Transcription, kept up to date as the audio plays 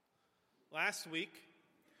Last week,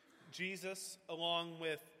 Jesus, along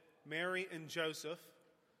with Mary and Joseph,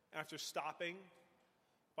 after stopping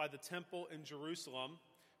by the temple in Jerusalem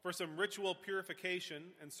for some ritual purification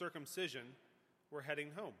and circumcision, were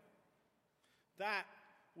heading home. That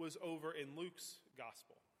was over in Luke's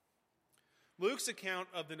gospel. Luke's account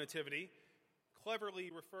of the Nativity, cleverly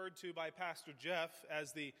referred to by Pastor Jeff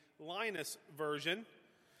as the Linus version,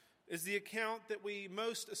 is the account that we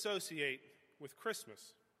most associate with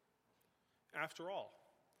Christmas. After all,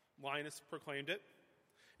 Linus proclaimed it,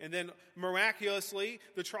 and then miraculously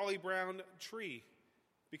the Charlie Brown tree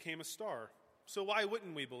became a star. So why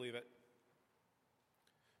wouldn't we believe it?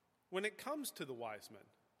 When it comes to the wise men,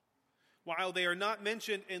 while they are not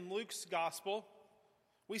mentioned in Luke's gospel,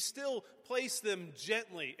 we still place them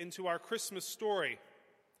gently into our Christmas story.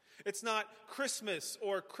 It's not Christmas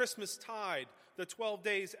or Christmastide, the 12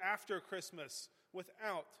 days after Christmas,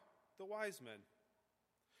 without the wise men.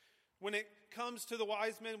 When it comes to the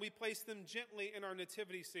wise men, we place them gently in our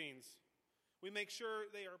nativity scenes. We make sure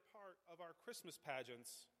they are part of our Christmas pageants.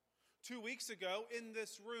 2 weeks ago, in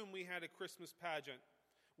this room, we had a Christmas pageant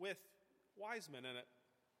with wise men in it,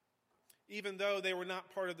 even though they were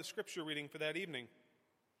not part of the scripture reading for that evening.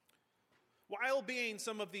 While being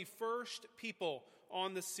some of the first people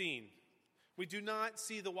on the scene, we do not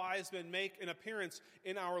see the wise men make an appearance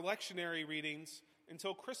in our lectionary readings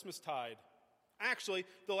until Christmastide. Actually,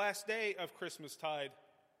 the last day of Christmastide.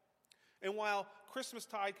 And while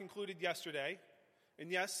Christmastide concluded yesterday, and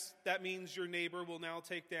yes, that means your neighbor will now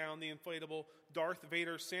take down the inflatable Darth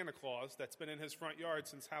Vader Santa Claus that's been in his front yard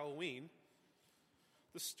since Halloween,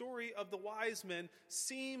 the story of the wise men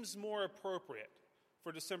seems more appropriate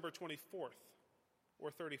for December 24th or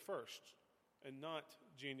 31st, and not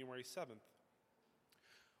January 7th.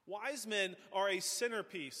 Wise men are a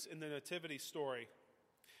centerpiece in the nativity story.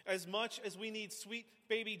 As much as we need sweet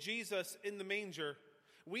baby Jesus in the manger,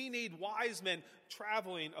 we need wise men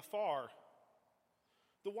traveling afar.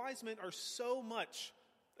 The wise men are so much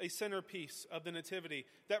a centerpiece of the nativity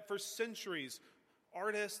that for centuries,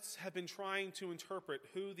 artists have been trying to interpret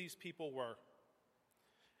who these people were.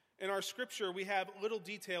 In our scripture, we have little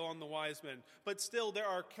detail on the wise men, but still there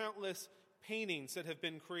are countless paintings that have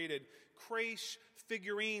been created. Crèche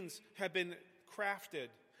figurines have been crafted.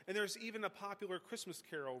 And there's even a popular Christmas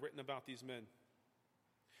carol written about these men.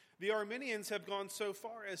 The Arminians have gone so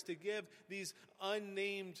far as to give these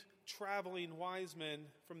unnamed traveling wise men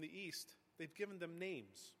from the East, they've given them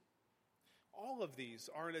names. All of these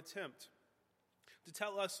are an attempt to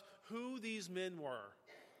tell us who these men were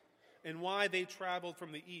and why they traveled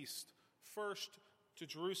from the East, first to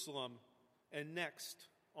Jerusalem and next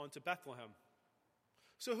on to Bethlehem.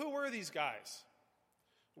 So who were these guys?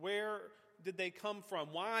 Where did they come from?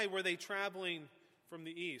 Why were they traveling from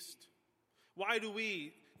the East? Why do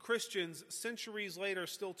we, Christians, centuries later,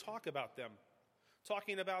 still talk about them?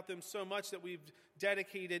 Talking about them so much that we've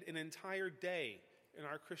dedicated an entire day in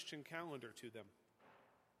our Christian calendar to them.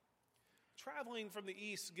 Traveling from the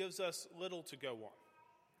East gives us little to go on.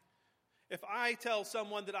 If I tell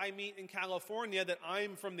someone that I meet in California that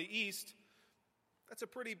I'm from the East, that's a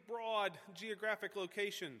pretty broad geographic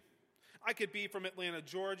location. I could be from Atlanta,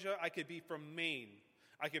 Georgia. I could be from Maine.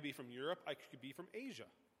 I could be from Europe. I could be from Asia.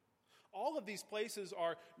 All of these places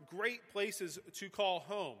are great places to call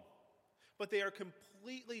home, but they are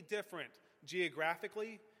completely different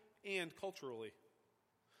geographically and culturally.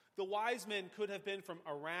 The wise men could have been from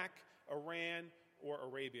Iraq, Iran, or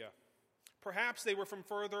Arabia. Perhaps they were from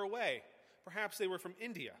further away. Perhaps they were from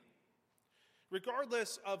India.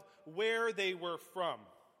 Regardless of where they were from,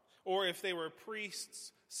 or if they were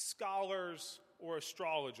priests, scholars, or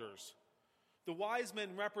astrologers, the wise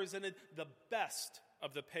men represented the best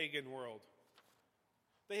of the pagan world.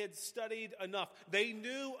 They had studied enough. They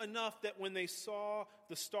knew enough that when they saw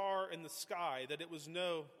the star in the sky, that it was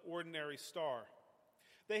no ordinary star.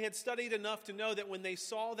 They had studied enough to know that when they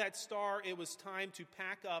saw that star, it was time to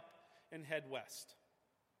pack up and head west.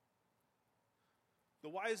 The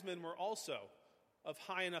wise men were also of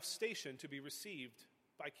high enough station to be received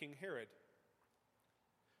by King Herod.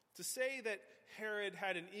 To say that Herod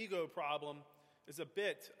had an ego problem is a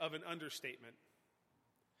bit of an understatement.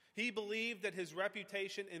 He believed that his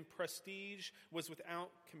reputation and prestige was without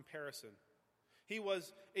comparison. He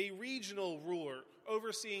was a regional ruler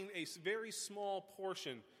overseeing a very small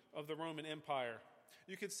portion of the Roman Empire.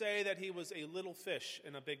 You could say that he was a little fish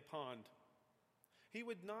in a big pond. He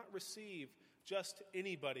would not receive just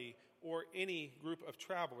anybody or any group of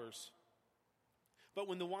travelers. But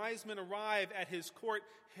when the wise men arrive at his court,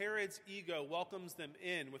 Herod's ego welcomes them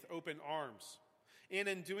in with open arms. And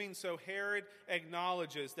in doing so, Herod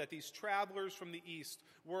acknowledges that these travelers from the east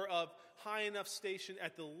were of high enough station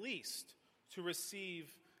at the least to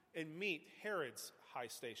receive and meet Herod's high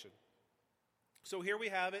station. So here we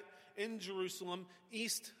have it in Jerusalem,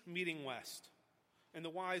 east meeting west. And the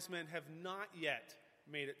wise men have not yet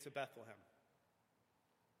made it to Bethlehem.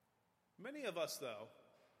 Many of us, though,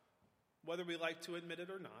 whether we like to admit it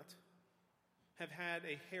or not, have had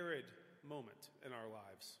a Herod moment in our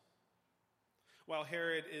lives. While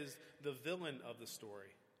Herod is the villain of the story,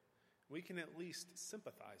 we can at least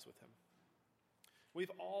sympathize with him.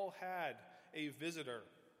 We've all had a visitor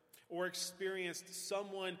or experienced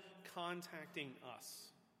someone contacting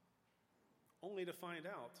us, only to find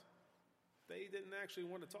out they didn't actually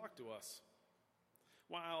want to talk to us.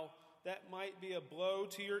 While that might be a blow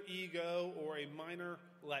to your ego or a minor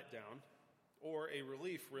letdown, or a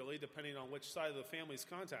relief, really, depending on which side of the family is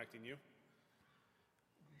contacting you,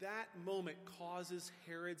 that moment causes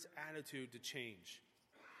Herod's attitude to change.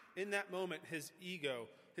 In that moment, his ego,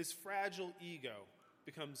 his fragile ego,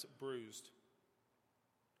 becomes bruised.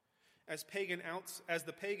 As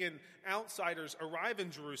the pagan outsiders arrive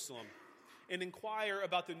in Jerusalem and inquire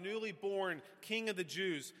about the newly born King of the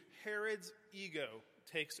Jews, Herod's ego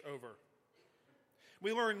takes over.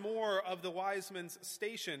 We learn more of the wise men's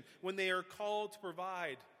station when they are called to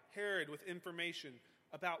provide Herod with information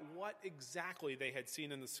about what exactly they had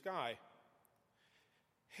seen in the sky.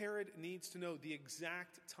 Herod needs to know the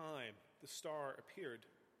exact time the star appeared.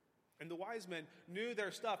 And the wise men knew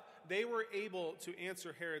their stuff. They were able to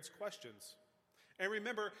answer Herod's questions. And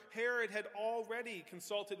remember, Herod had already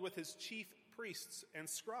consulted with his chief priests and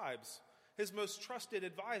scribes, his most trusted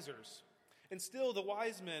advisors. And still the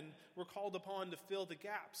wise men were called upon to fill the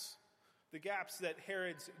gaps that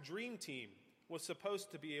Herod's dream team was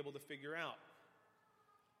supposed to be able to figure out.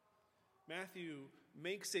 Matthew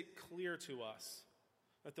makes it clear to us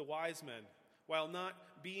that the wise men, while not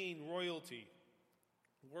being royalty,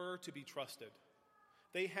 were to be trusted.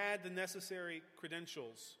 They had the necessary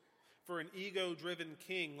credentials for an ego-driven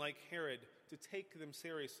king like Herod to take them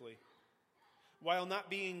seriously. While not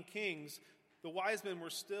being kings, the wise men were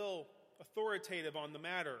still authoritative on the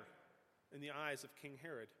matter in the eyes of King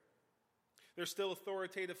Herod. They're still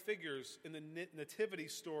authoritative figures in the nativity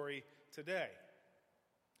story today.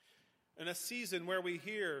 In a season where we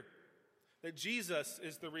hear that Jesus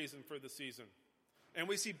is the reason for the season, and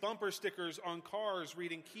we see bumper stickers on cars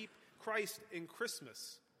reading, "Keep Christ in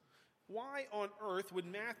Christmas," why on earth would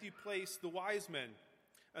Matthew place the wise men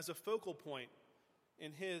as a focal point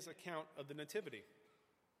in his account of the nativity?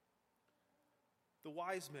 The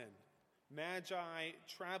wise men, Magi,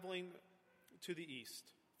 traveling to the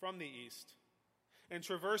east, from the east, and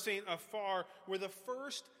traversing afar, were the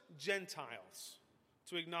first Gentiles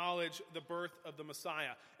to acknowledge the birth of the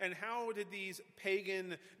Messiah. And how did these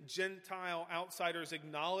pagan Gentile outsiders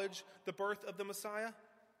acknowledge the birth of the Messiah?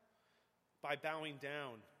 By bowing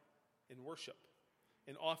down in worship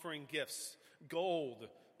and offering gifts, gold,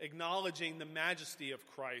 acknowledging the majesty of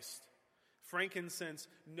Christ, frankincense,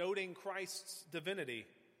 noting Christ's divinity,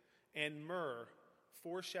 and myrrh,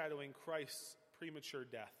 foreshadowing Christ's premature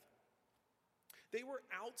death. They were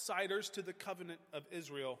outsiders to the covenant of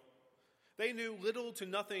Israel. They knew little to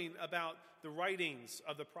nothing about the writings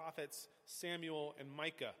of the prophets Samuel and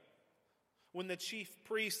Micah. When the chief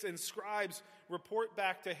priests and scribes report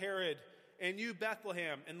back to Herod, "And you,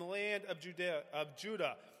 Bethlehem, in the land of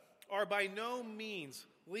Judah, are by no means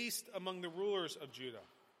least among the rulers of Judah.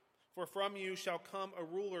 For from you shall come a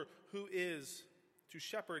ruler who is to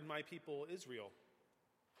shepherd my people Israel."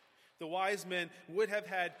 The wise men would have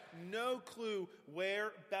had no clue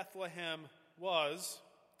where Bethlehem was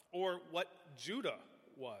or what Judah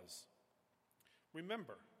was.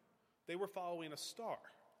 Remember, they were following a star,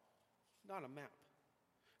 not a map.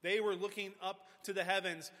 They were looking up to the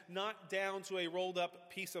heavens, not down to a rolled up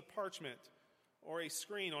piece of parchment or a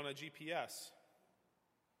screen on a GPS.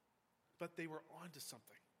 But they were onto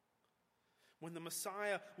something. When the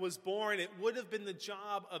Messiah was born, it would have been the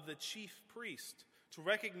job of the chief priest to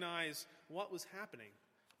recognize what was happening,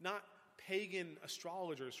 not pagan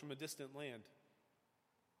astrologers from a distant land.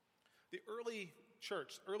 The early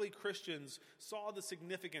church, early Christians, saw the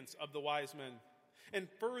significance of the wise men and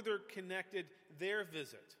further connected their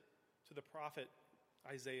visit to the prophet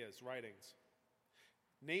Isaiah's writings.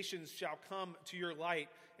 "Nations shall come to your light,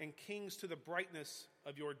 and kings to the brightness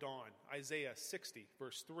of your dawn." Isaiah 60,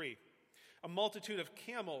 verse 3. "A multitude of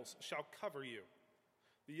camels shall cover you.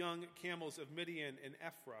 The young camels of Midian and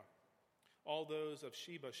Ephraim, all those of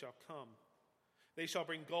Sheba shall come. They shall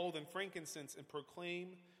bring gold and frankincense and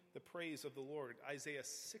proclaim the praise of the Lord." Isaiah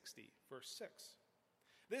 60, verse 6.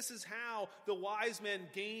 This is how the wise men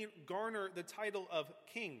garner the title of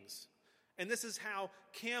kings. And this is how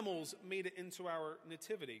camels made it into our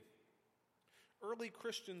nativity. Early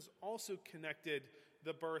Christians also connected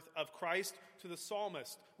the birth of Christ to the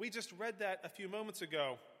psalmist. We just read that a few moments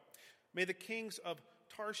ago. May the kings of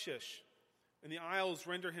Tarshish and the isles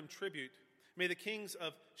render him tribute. May the kings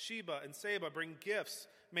of Sheba and Seba bring gifts.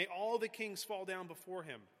 May all the kings fall down before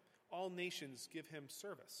him. All nations give him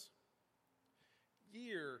service.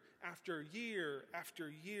 Year after year after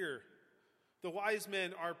year, the wise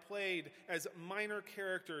men are played as minor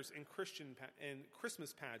characters in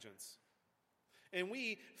Christmas pageants. And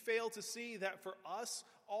we fail to see that for us,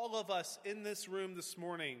 all of us in this room this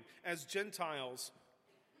morning, as Gentiles,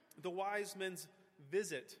 the wise men's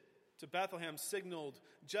visit to Bethlehem signaled,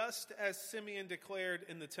 just as Simeon declared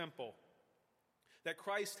in the temple, that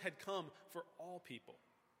Christ had come for all people.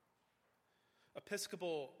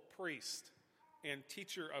 Episcopal priest and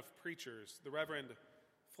teacher of preachers, the Reverend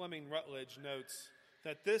Fleming Rutledge, notes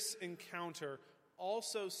that this encounter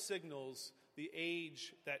also signals the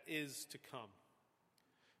age that is to come.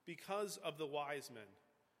 Because of the wise men,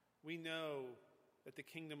 we know that the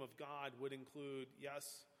kingdom of God would include,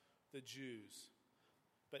 yes, the Jews,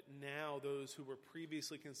 but now those who were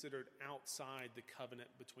previously considered outside the covenant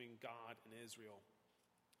between God and Israel.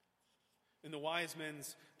 In the wise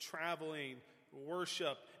men's traveling,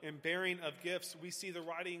 worship, and bearing of gifts, we see the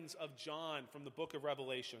writings of John from the book of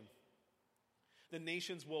Revelation. The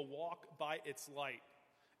nations will walk by its light,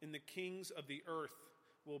 and the kings of the earth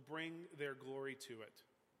will bring their glory to it.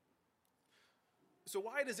 So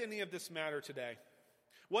why does any of this matter today?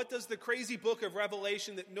 What does the crazy book of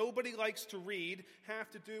Revelation that nobody likes to read have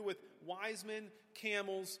to do with wise men,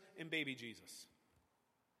 camels, and baby Jesus?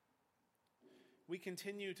 We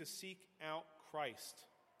continue to seek out Christ,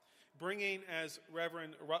 bringing, as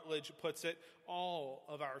Reverend Rutledge puts it, all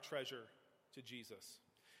of our treasure to Jesus.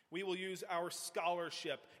 We will use our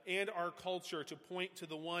scholarship and our culture to point to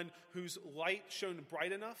the one whose light shone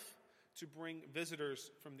bright enough to bring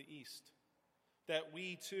visitors from the east, that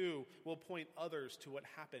we too will point others to what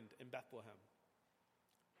happened in Bethlehem.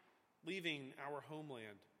 Leaving our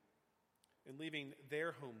homeland and leaving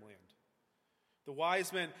their homeland, the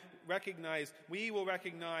wise men we will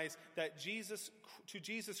recognize that to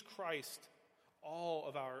Jesus Christ, all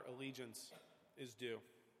of our allegiance is due.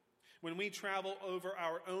 When we travel over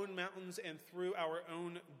our own mountains and through our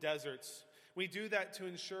own deserts, we do that to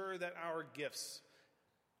ensure that our gifts,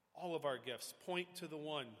 all of our gifts, point to the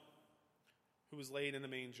one who was laid in a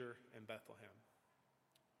manger in Bethlehem.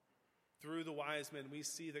 Through the wise men, we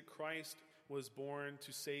see that Christ was born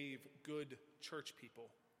to save good church people.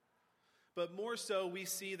 But more so, we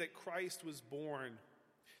see that Christ was born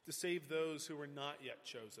to save those who were not yet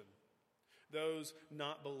chosen, those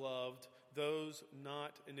not beloved, those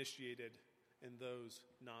not initiated, and those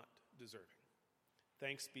not deserving.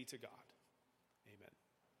 Thanks be to God.